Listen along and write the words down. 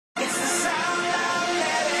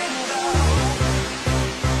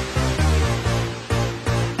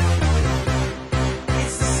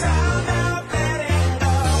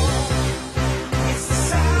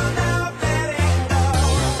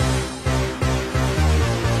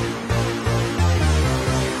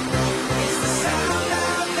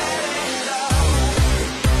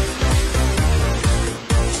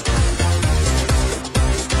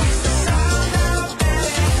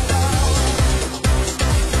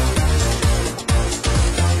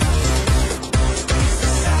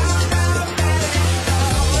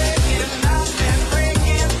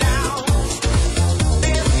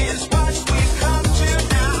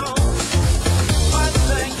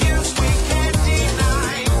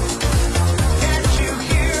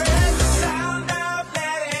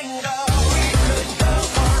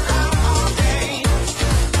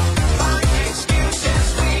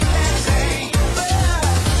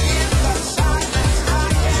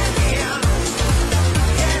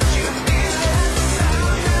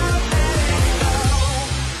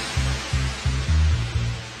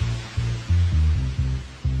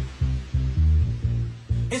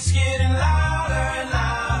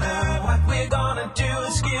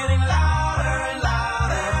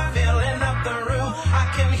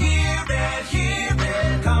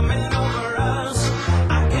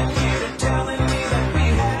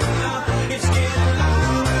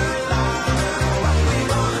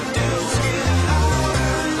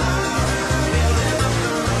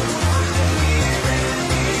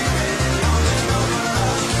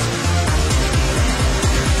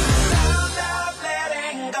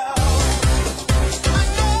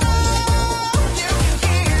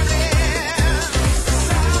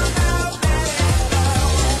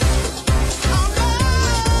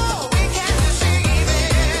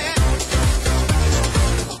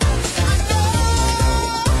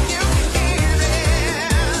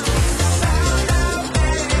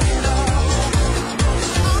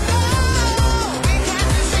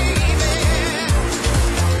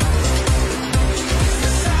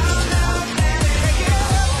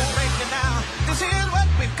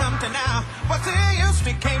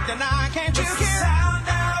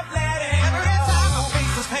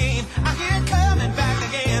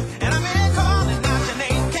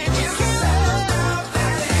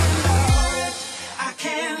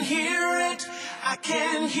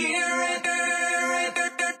can hear it.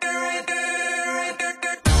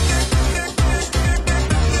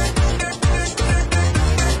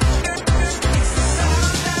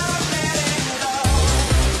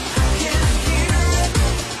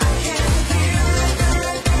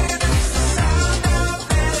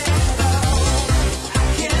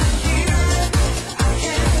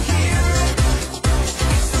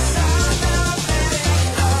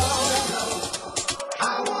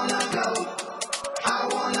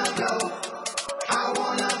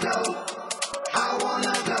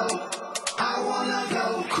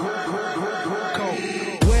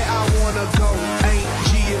 Where I wanna go ain't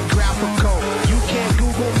geographical. You can't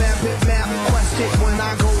Google map it, map quest it when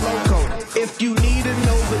I go loco. If you need to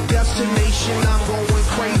know the destination, I'm going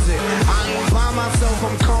crazy. I ain't by myself,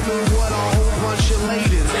 I'm coming with a whole bunch of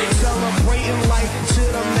ladies. Celebrating life to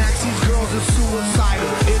the max, these girls are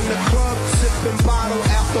suicidal. In the club, sipping bottle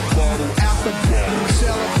after bottle after bottle.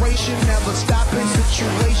 Celebration, never stopping,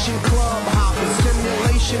 situation, club hopping,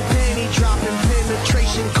 stimulation, panty dropping,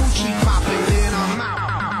 penetration, coochie popping, then I'm out.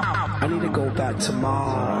 I need to go back to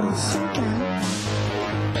Mars.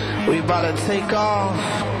 We about to take off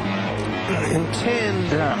in 10,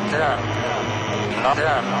 9,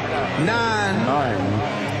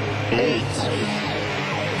 8,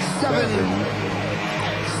 7,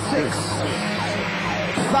 6,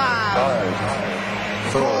 5,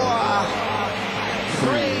 4,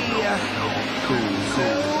 3,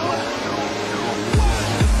 2,